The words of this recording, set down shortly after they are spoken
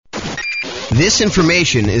This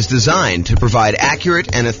information is designed to provide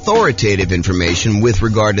accurate and authoritative information with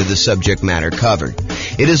regard to the subject matter covered.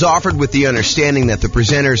 It is offered with the understanding that the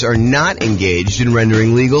presenters are not engaged in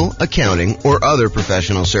rendering legal, accounting, or other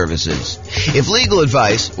professional services. If legal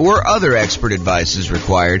advice or other expert advice is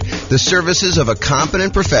required, the services of a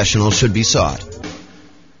competent professional should be sought.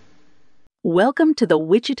 Welcome to the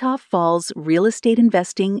Wichita Falls Real Estate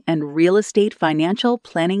Investing and Real Estate Financial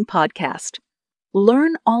Planning Podcast.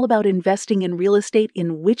 Learn all about investing in real estate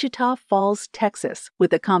in Wichita Falls, Texas,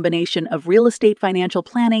 with a combination of real estate financial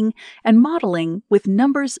planning and modeling with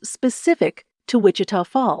numbers specific to Wichita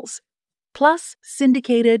Falls, plus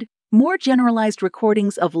syndicated, more generalized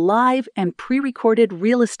recordings of live and pre-recorded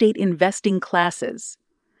real estate investing classes.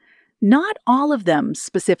 Not all of them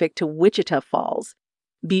specific to Wichita Falls.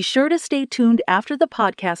 Be sure to stay tuned after the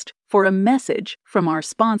podcast for a message from our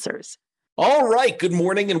sponsors. All right. Good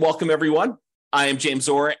morning and welcome, everyone. I am James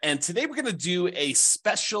Orr, and today we're going to do a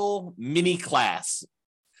special mini class.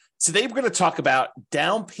 Today we're going to talk about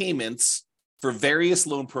down payments for various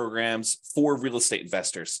loan programs for real estate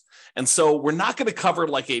investors. And so we're not going to cover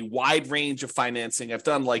like a wide range of financing. I've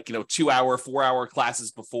done 2-hour, 4-hour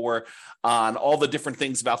classes before on all the different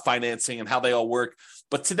things about financing and how they all work.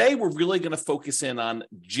 But today we're really going to focus in on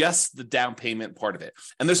just the down payment part of it.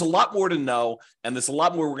 And there's a lot more to know, and there's a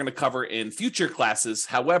lot more we're going to cover in future classes.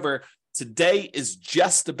 However, today is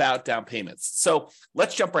just about down payments. So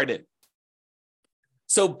let's jump right in.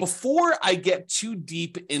 So before I get too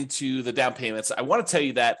deep into the down payments, I want to tell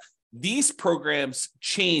you that these programs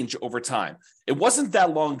change over time. It wasn't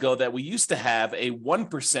that long ago that we used to have a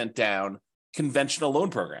 1% down conventional loan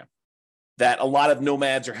program that a lot of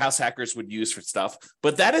nomads or house hackers would use for stuff,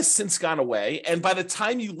 but that has since gone away. And by the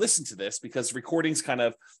time you listen to this, because recordings kind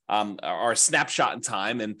of are a snapshot in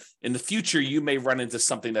time, and in the future, you may run into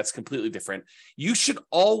something that's completely different, you should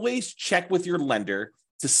always check with your lender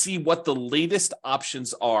to see what the latest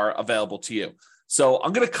options are available to you. So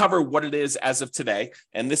I'm going to cover what it is as of today,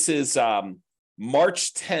 and this is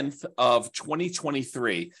March 10th of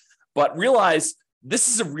 2023, but realize this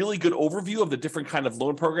is a really good overview of the different kind of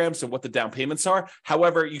loan programs and what the down payments are.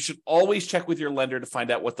 However, you should always check with your lender to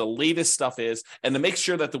find out what the latest stuff is and to make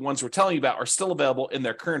sure that the ones we're telling you about are still available in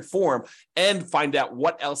their current form, and find out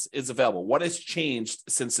what else is available, what has changed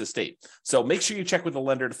since this date. So make sure you check with the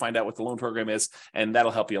lender to find out what the loan program is, and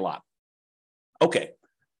that'll help you a lot. Okay.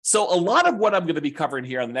 So a lot of what I'm going to be covering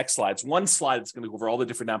here on the next slides, one slide is going to go over all the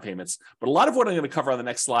different down payments, but a lot of what I'm going to cover on the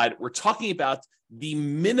next slide, we're talking about the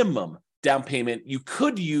minimum down payment you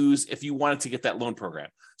could use if you wanted to get that loan program.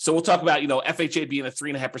 So we'll talk about, FHA being a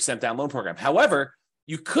 3.5% down loan program. However,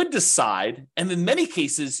 you could decide, and in many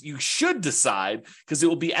cases, you should decide, because it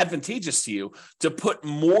will be advantageous to you to put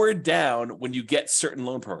more down when you get certain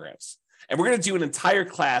loan programs. And we're going to do an entire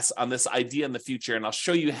class on this idea in the future, and I'll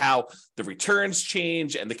show you how the returns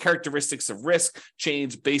change and the characteristics of risk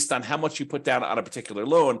change based on how much you put down on a particular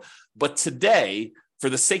loan. But today,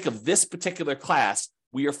 for the sake of this particular class,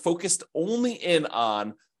 we are focused only in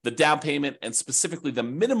on the down payment, and specifically the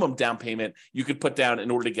minimum down payment you could put down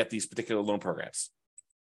in order to get these particular loan programs.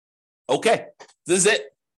 Okay, this is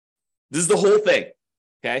it. This is the whole thing,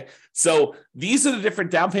 okay? So these are the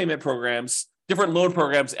different down payment programs, different loan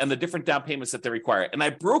programs, and the different down payments that they require. And I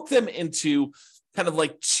broke them into kind of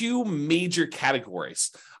like two major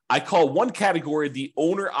categories. I call one category the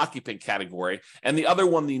owner-occupant category, and the other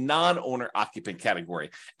one the non-owner-occupant category.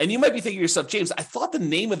 And you might be thinking to yourself, James, I thought the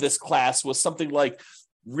name of this class was something like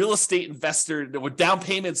real estate investor with down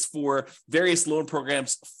payments for various loan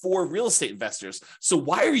programs for real estate investors. So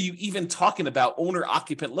why are you even talking about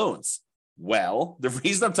owner-occupant loans? Well, the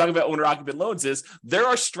reason I'm talking about owner-occupant loans is there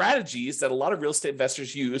are strategies that a lot of real estate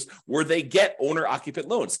investors use where they get owner-occupant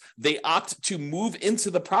loans. They opt to move into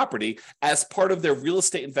the property as part of their real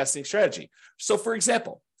estate investing strategy. So, for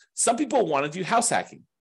example, some people want to do house hacking.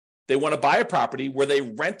 They want to buy a property where they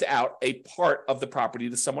rent out a part of the property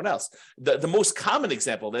to someone else. The most common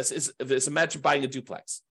example of this is imagine buying a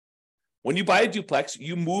duplex. When you buy a duplex,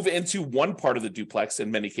 you move into one part of the duplex in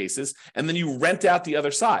many cases, and then you rent out the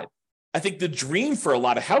other side. I think the dream for a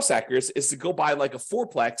lot of house hackers is to go buy like a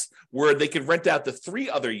fourplex where they could rent out the 3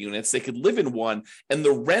 other units, they could live in one, and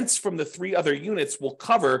the rents from the 3 other units will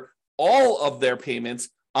cover all of their payments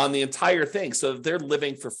on the entire thing so that they're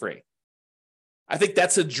living for free. I think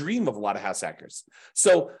that's a dream of a lot of house hackers.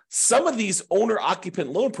 So some of these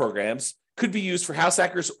owner-occupant loan programs could be used for house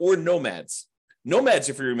hackers or nomads. Nomads,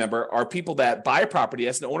 if you remember, are people that buy a property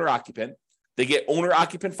as an owner-occupant. They get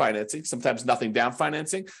owner-occupant financing, sometimes nothing down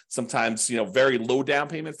financing, sometimes very low down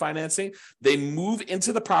payment financing. They move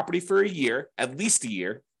into the property for a year, at least a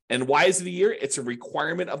year, And why is it a year? It's a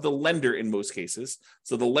requirement of the lender in most cases.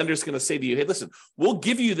 So the lender's going to say to you, hey, listen, we'll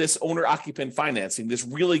give you this owner-occupant financing, this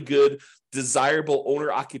really good, desirable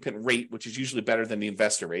owner-occupant rate, which is usually better than the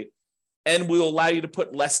investor rate. And we'll allow you to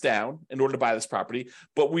put less down in order to buy this property.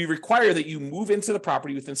 But we require that you move into the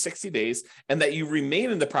property within 60 days and that you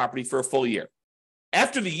remain in the property for a full year.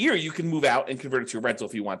 After the year, you can move out and convert it to a rental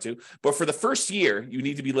if you want to. But for the first year, you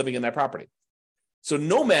need to be living in that property. So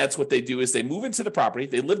nomads, what they do is they move into the property,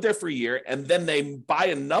 they live there for a year, and then they buy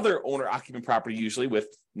another owner-occupant property, usually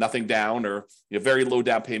with nothing down or very low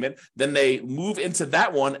down payment. Then they move into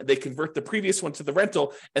that one, they convert the previous one to the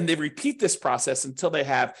rental, and they repeat this process until they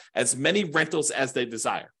have as many rentals as they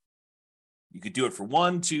desire. You could do it for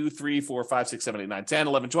 1, 2, 3, 4, 5, 6, 7, 8, 9, 10,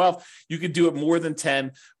 11, 12. You could do it more than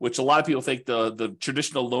 10, which a lot of people think the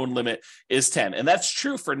traditional loan limit is 10. And that's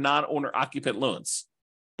true for non-owner occupant loans.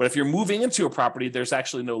 But if you're moving into a property, there's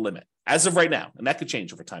actually no limit as of right now. And that could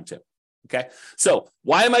change over time too. Okay. So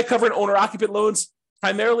why am I covering owner occupant loans?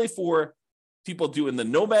 Primarily for people doing the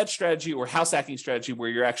nomad strategy or house hacking strategy, where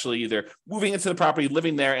you're actually either moving into the property,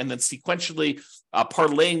 living there, and then sequentially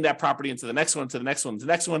parlaying that property into the next one, to the next one, to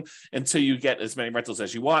the next one, until you get as many rentals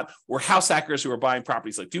as you want. Or house hackers who are buying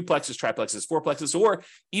properties like duplexes, triplexes, fourplexes, or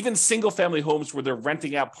even single family homes where they're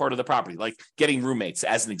renting out part of the property, like getting roommates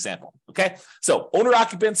as an example. Okay. So owner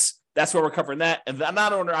occupants, that's where we're covering that. And the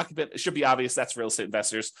non-owner occupant, it should be obvious. That's real estate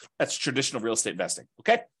investors. That's traditional real estate investing.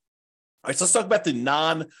 Okay. All right, so let's talk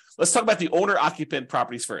about the owner-occupant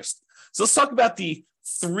properties first. So let's talk about the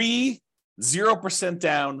 3 0%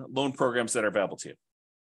 down loan programs that are available to you.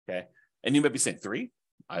 Okay, and you might be saying 3?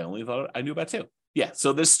 I only thought I knew about 2. Yeah,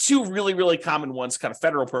 so there's 2 really, really common ones, kind of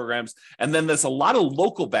federal programs, and then there's a lot of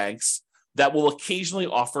local banks that will occasionally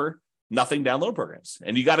offer nothing down loan programs,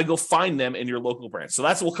 and you got to go find them in your local branch. So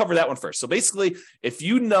we'll cover that one first. So basically, if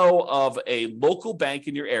you know of a local bank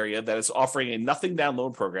in your area that is offering a nothing down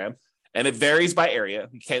loan program, and it varies by area.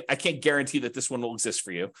 I can't guarantee that this one will exist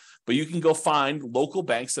for you, but you can go find local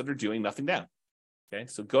banks that are doing nothing down. Okay,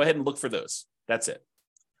 so go ahead and look for those. That's it.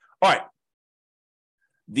 All right.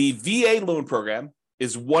 The VA loan program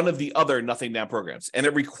is one of the other nothing down programs, and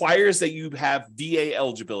it requires that you have VA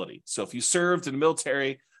eligibility. So if you served in the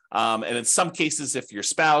military, and in some cases, if your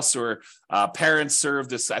spouse or parents served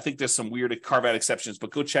this, I think there's some weird carve-out exceptions,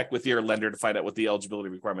 but go check with your lender to find out what the eligibility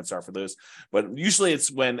requirements are for those. But usually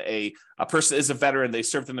it's when a person is a veteran, they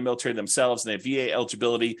served in the military themselves, and they have VA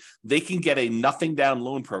eligibility, they can get a nothing down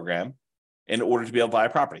loan program in order to be able to buy a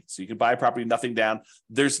property. So you can buy a property, nothing down.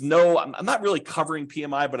 I'm not really covering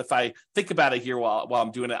PMI, but if I think about it here while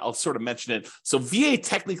I'm doing it, I'll sort of mention it. So VA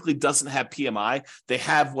technically doesn't have PMI. They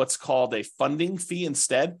have what's called a funding fee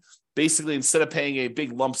instead. Basically, instead of paying a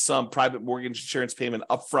big lump sum private mortgage insurance payment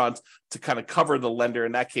upfront to kind of cover the lender,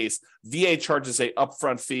 in that case, VA charges a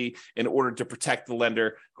upfront fee in order to protect the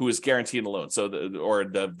lender who is guaranteeing the loan. So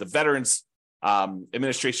the Veterans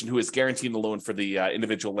Administration who is guaranteeing the loan for the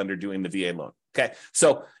individual lender doing the VA loan. Okay,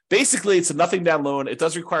 so basically it's a nothing down loan. It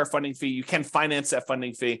does require a funding fee. You can finance that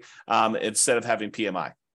funding fee instead of having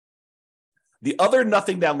PMI. The other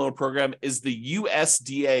nothing down loan program is the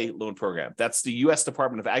USDA loan program. That's the U.S.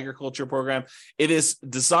 Department of Agriculture program. It is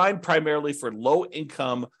designed primarily for low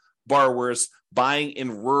income borrowers buying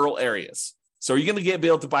in rural areas. So are you going to be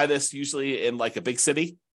able to buy this usually in like a big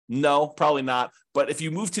city? No, probably not. But if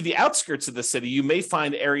you move to the outskirts of the city, you may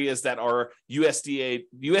find areas that are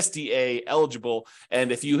USDA eligible.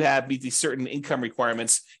 And if you meet these certain income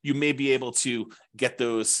requirements, you may be able to get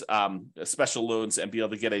those special loans and be able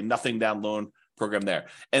to get a nothing down loan program there.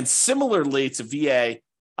 And similarly to VA,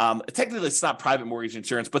 technically it's not private mortgage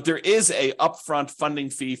insurance, but there is a upfront funding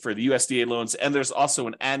fee for the USDA loans. And there's also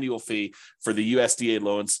an annual fee for the USDA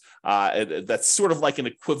loans. That's sort of like an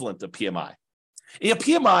equivalent of PMI. Yeah,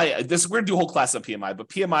 PMI, we're going to do a whole class on PMI, but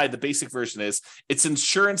PMI, the basic version is it's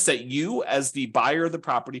insurance that you as the buyer of the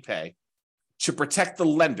property pay to protect the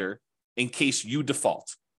lender in case you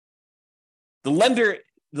default. The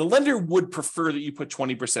lender would prefer that you put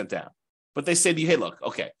 20% down, but they say to you, hey, look,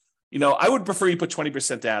 okay, I would prefer you put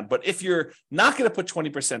 20% down, but if you're not going to put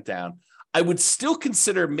 20% down, I would still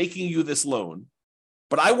consider making you this loan,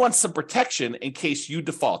 but I want some protection in case you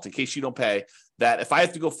default, in case you don't pay, that if I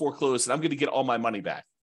have to go foreclose, and I'm going to get all my money back.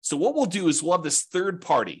 So what we'll do is we'll have this third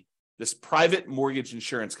party, this private mortgage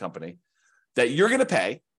insurance company that you're going to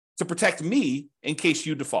pay to protect me in case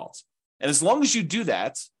you default. And as long as you do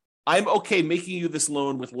that, I'm okay making you this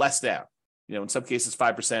loan with less down. In some cases,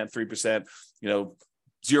 5%, 3%, 0%,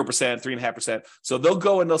 3.5%. So they'll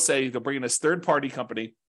go and they'll bring in this third party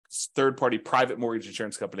company, third party private mortgage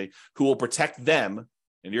insurance company who will protect them,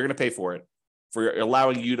 and you're going to pay for it, for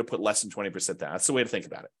allowing you to put less than 20% down. That's the way to think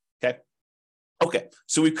about it. Okay,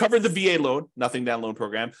 so we've covered the VA loan, nothing down loan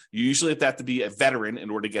program. You usually have to be a veteran in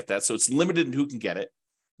order to get that, so it's limited in who can get it.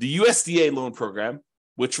 The USDA loan program,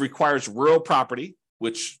 which requires rural property,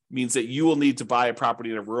 which means that you will need to buy a property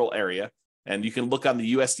in a rural area. And you can look on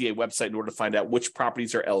the USDA website in order to find out which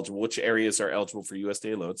properties are eligible, which areas are eligible for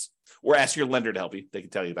USDA loans, or ask your lender to help you. They can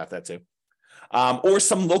tell you about that too. Or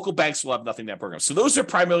some local banks will have nothing down programs. So those are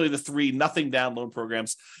primarily the three nothing down loan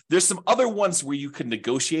programs. There's some other ones where you can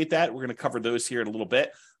negotiate that. We're going to cover those here in a little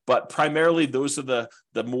bit, but primarily those are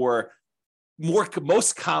the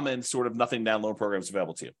most common sort of nothing down loan programs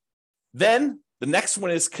available to you. Then the next one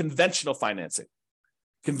is conventional financing.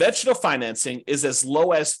 Conventional financing is as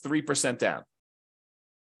low as 3% down.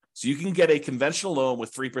 So you can get a conventional loan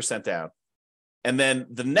with 3% down. And then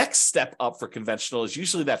the next step up for conventional is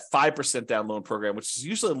usually that 5% down loan program, which is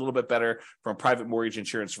usually a little bit better from a private mortgage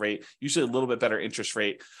insurance rate, usually a little bit better interest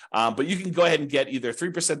rate. But you can go ahead and get either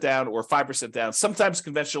 3% down or 5% down. Sometimes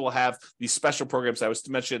conventional will have these special programs. I was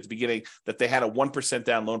to mention at the beginning that they had a 1%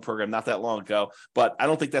 down loan program not that long ago, but I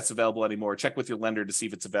don't think that's available anymore. Check with your lender to see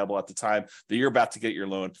if it's available at the time that you're about to get your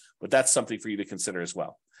loan. But that's something for you to consider as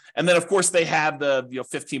well. And then, of course, they have the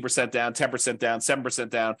 15% down, 10% down, 7%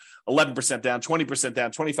 down, 11% down, 20%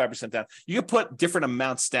 down, 25% down. You can put different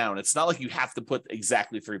amounts down. It's not like you have to put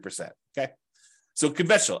exactly 3%. Okay. So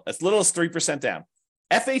conventional, as little as 3% down.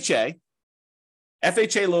 FHA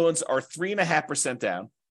loans are 3.5% down.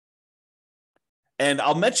 And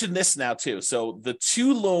I'll mention this now too. So the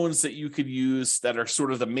two loans that you could use that are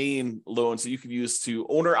sort of the main loans that you could use to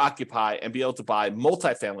owner occupy and be able to buy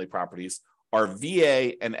multifamily properties are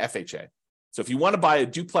VA and FHA. So if you want to buy a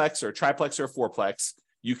duplex or a triplex or a fourplex,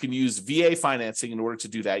 you can use VA financing in order to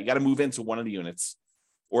do that. You got to move into one of the units,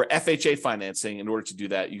 or FHA financing in order to do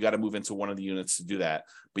that. You got to move into one of the units to do that.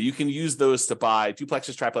 But you can use those to buy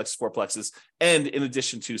duplexes, triplexes, fourplexes, and in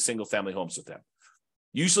addition to single family homes with them.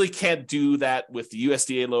 Usually can't do that with the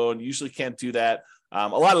USDA loan. Usually can't do that. A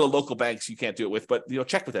lot of the local banks you can't do it with, but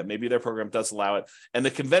check with them. Maybe their program does allow it. And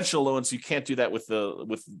the conventional loans you can't do that with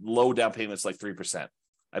low down payments like 3%.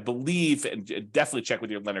 I believe, and definitely check with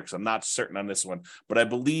your lender because I'm not certain on this one, but I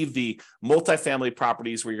believe the multifamily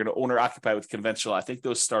properties where you're going to owner occupy with conventional, I think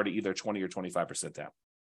those start at either 20 or 25% down.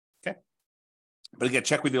 Okay, but again,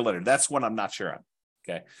 check with your lender. That's one I'm not sure on.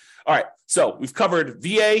 Okay. All right. So we've covered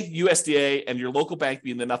VA, USDA, and your local bank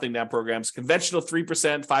being the nothing down programs. Conventional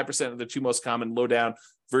 3%, 5% are the two most common low down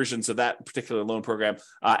versions of that particular loan program.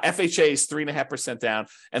 FHA is 3.5% down.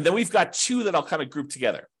 And then we've got two that I'll kind of group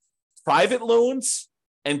together: private loans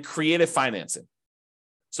and creative financing.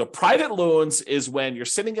 So private loans is when you're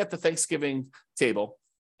sitting at the Thanksgiving table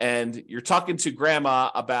and you're talking to grandma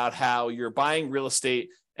about how you're buying real estate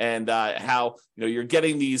and how you're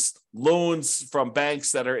getting these loans from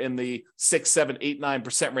banks that are in the 6, 7, 8,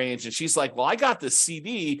 9% range. And she's like, well, I got this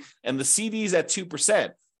CD and the CD's at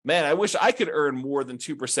 2%. Man, I wish I could earn more than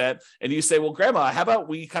 2%. And you say, well, grandma, how about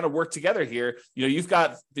we kind of work together here? You've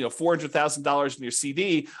got $400,000 in your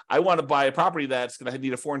CD. I want to buy a property that's going to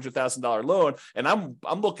need a $400,000 loan, and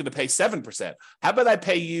I'm looking to pay 7%. How about I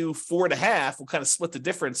pay you 4.5%? We'll kind of split the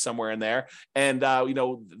difference somewhere in there, and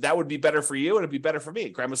that would be better for you, and it'd be better for me.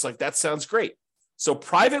 Grandma's like, that sounds great. So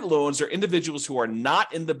private loans are individuals who are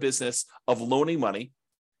not in the business of loaning money,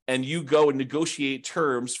 and you go and negotiate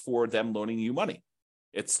terms for them loaning you money.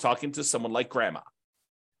 It's talking to someone like grandma.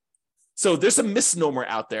 So there's a misnomer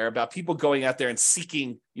out there about people going out there and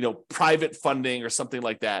seeking, private funding or something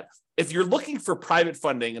like that. If you're looking for private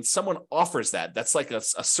funding and someone offers that, that's like a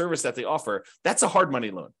service that they offer, that's a hard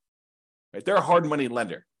money loan, right? They're a hard money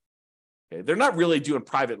lender. Okay? They're not really doing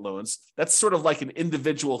private loans. That's sort of like an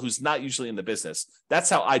individual who's not usually in the business. That's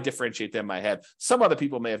how I differentiate them in my head. Some other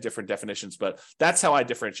people may have different definitions, but that's how I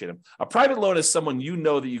differentiate them. A private loan is someone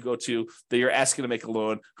that you go to that you're asking to make a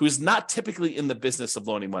loan who's not typically in the business of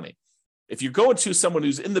loaning money. If you're going to someone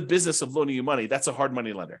who's in the business of loaning you money, that's a hard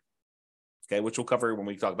money lender, okay, which we'll cover when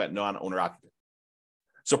we talk about non-owner occupant.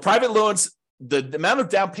 So private loans, the amount of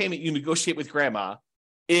down payment you negotiate with grandma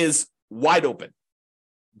is wide open.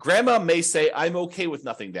 Grandma may say, I'm okay with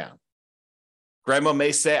nothing down. Grandma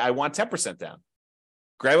may say, I want 10% down.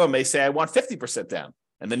 Grandma may say, I want 50% down.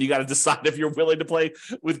 And then you got to decide if you're willing to play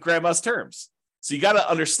with grandma's terms. So you got to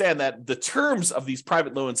understand that the terms of these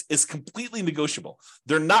private loans is completely negotiable.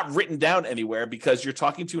 They're not written down anywhere because you're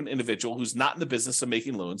talking to an individual who's not in the business of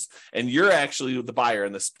making loans, and you're actually the buyer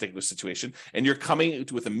in this particular situation, and you're coming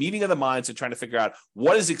with a meeting of the minds and trying to figure out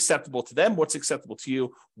what is acceptable to them, what's acceptable to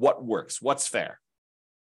you, what works, what's fair.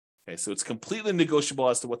 Okay, so it's completely negotiable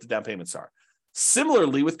as to what the down payments are.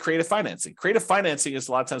 Similarly with creative financing. Creative financing is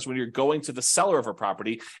a lot of times when you're going to the seller of a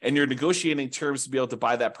property and you're negotiating terms to be able to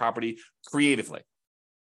buy that property creatively.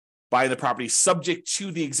 Buying the property subject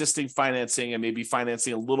to the existing financing and maybe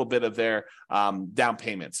financing a little bit of their down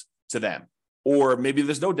payments to them. Or maybe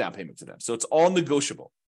there's no down payment to them. So it's all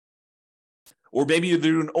negotiable. Or maybe you're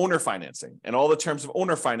doing owner financing and all the terms of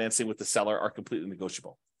owner financing with the seller are completely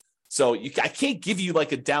negotiable. So I can't give you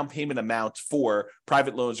like a down payment amount for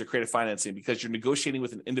private loans or creative financing because you're negotiating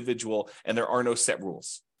with an individual and there are no set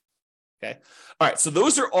rules. Okay. All right. So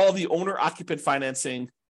those are all the owner occupant financing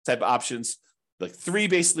type of options. Like 3,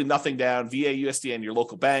 basically nothing down, VA, USDA, and your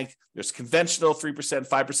local bank. There's conventional 3%,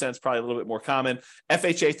 5% is probably a little bit more common.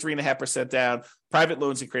 FHA 3.5% down, private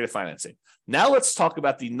loans and creative financing. Now let's talk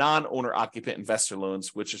about the non-owner occupant investor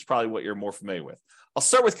loans, which is probably what you're more familiar with. I'll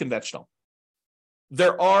start with conventional.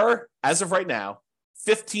 There are, as of right now,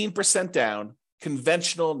 15% down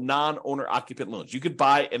conventional non-owner occupant loans. You could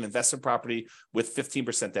buy an investment property with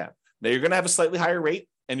 15% down. Now you're going to have a slightly higher rate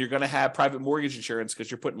and you're going to have private mortgage insurance because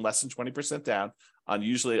you're putting less than 20% down on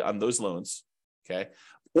usually on those loans. Okay.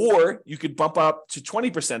 Or you could bump up to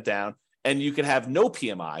 20% down and you could have no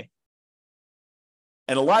PMI.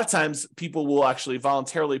 And a lot of times people will actually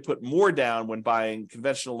voluntarily put more down when buying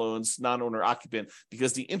conventional loans, non-owner occupant,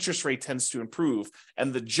 because the interest rate tends to improve.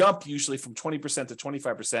 And the jump usually from 20% to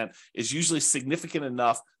 25% is usually significant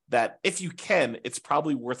enough that if you can, it's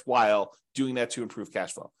probably worthwhile doing that to improve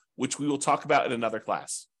cash flow, which we will talk about in another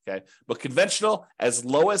class. Okay. But conventional, as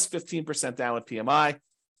low as 15% down with PMI,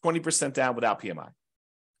 20% down without PMI.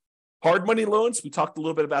 Hard money loans, we talked a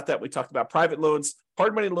little bit about that. We talked about private loans.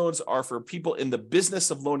 Hard money loans are for people in the business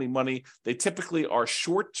of loaning money. They typically are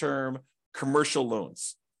short-term commercial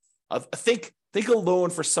loans. Think a loan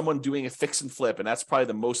for someone doing a fix and flip, and that's probably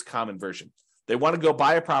the most common version. They want to go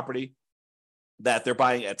buy a property that they're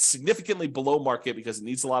buying at significantly below market because it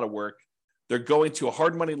needs a lot of work. They're going to a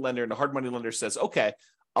hard money lender, and the hard money lender says, okay,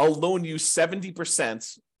 I'll loan you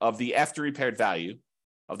 70% of the after repaired value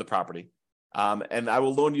of the property. And I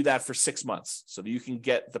will loan you that for 6 months so that you can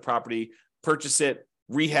get the property, purchase it,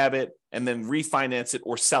 rehab it, and then refinance it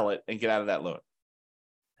or sell it and get out of that loan.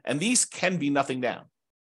 And these can be nothing down.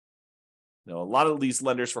 You know, a lot of these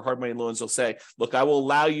lenders for hard money loans will say, look, I will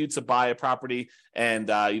allow you to buy a property and,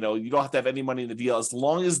 you don't have to have any money in the deal as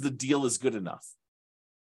long as the deal is good enough.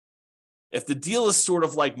 If the deal is sort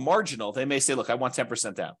of like marginal, they may say, look, I want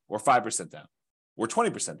 10% down or 5% down or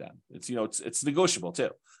 20% down. It's negotiable too.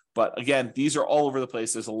 But again, these are all over the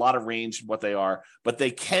place. There's a lot of range in what they are, but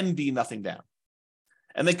they can be nothing down.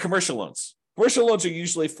 And then commercial loans. Commercial loans are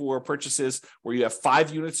usually for purchases where you have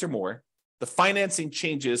 5 units or more. The financing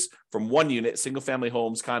changes from 1 unit, single family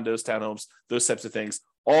homes, condos, townhomes, those types of things,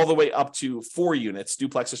 all the way up to 4 units,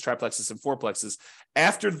 duplexes, triplexes, and fourplexes.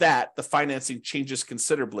 After that, the financing changes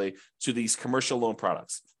considerably to these commercial loan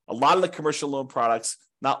products. A lot of the commercial loan products,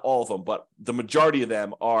 not all of them, but the majority of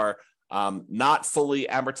them are not fully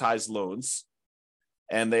amortized loans,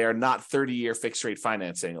 and they are not 30-year fixed rate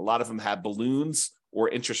financing. A lot of them have balloons or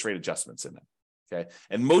interest rate adjustments in them. Okay.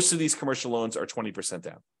 And most of these commercial loans are 20%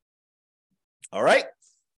 down. All right.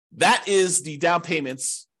 That is the down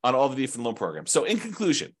payments on all the different loan programs. So in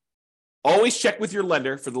conclusion, always check with your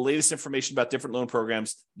lender for the latest information about different loan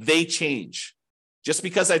programs. They change. Just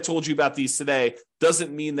because I told you about these today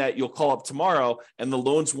doesn't mean that you'll call up tomorrow and the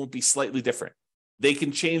loans won't be slightly different. They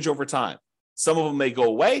can change over time. Some of them may go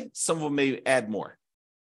away. Some of them may add more.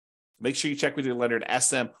 Make sure you check with your lender and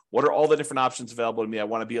ask them, what are all the different options available to me? I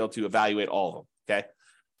want to be able to evaluate all of them. Okay.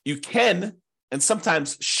 You can, and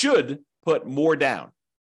sometimes should, put more down.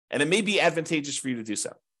 And it may be advantageous for you to do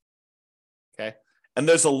so. Okay. And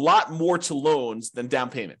there's a lot more to loans than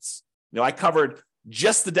down payments. I covered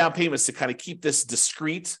just the down payments to kind of keep this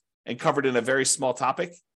discreet and covered in a very small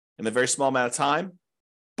topic in a very small amount of time.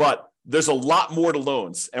 But there's a lot more to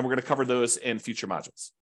loans, and we're going to cover those in future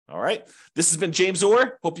modules. All right. This has been James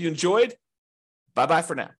Orr. Hope you enjoyed. Bye-bye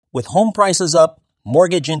for now. With home prices up,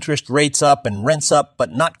 mortgage interest rates up, and rents up,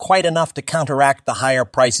 but not quite enough to counteract the higher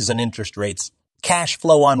prices and interest rates, cash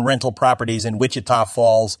flow on rental properties in Wichita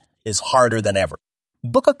Falls is harder than ever.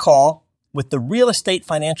 Book a call with the Real Estate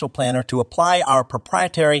Financial Planner to apply our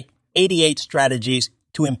proprietary 88 strategies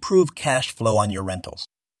to improve cash flow on your rentals.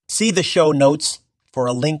 See the show notes for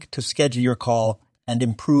a link to schedule your call and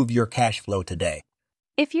improve your cash flow today.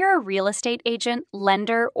 If you're a real estate agent,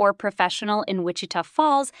 lender, or professional in Wichita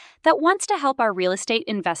Falls that wants to help our real estate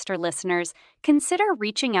investor listeners, consider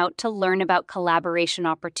reaching out to learn about collaboration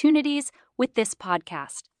opportunities with this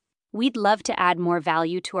podcast. We'd love to add more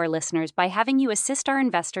value to our listeners by having you assist our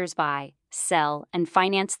investors buy, sell, and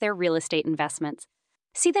finance their real estate investments.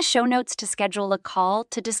 See the show notes to schedule a call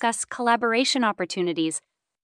to discuss collaboration opportunities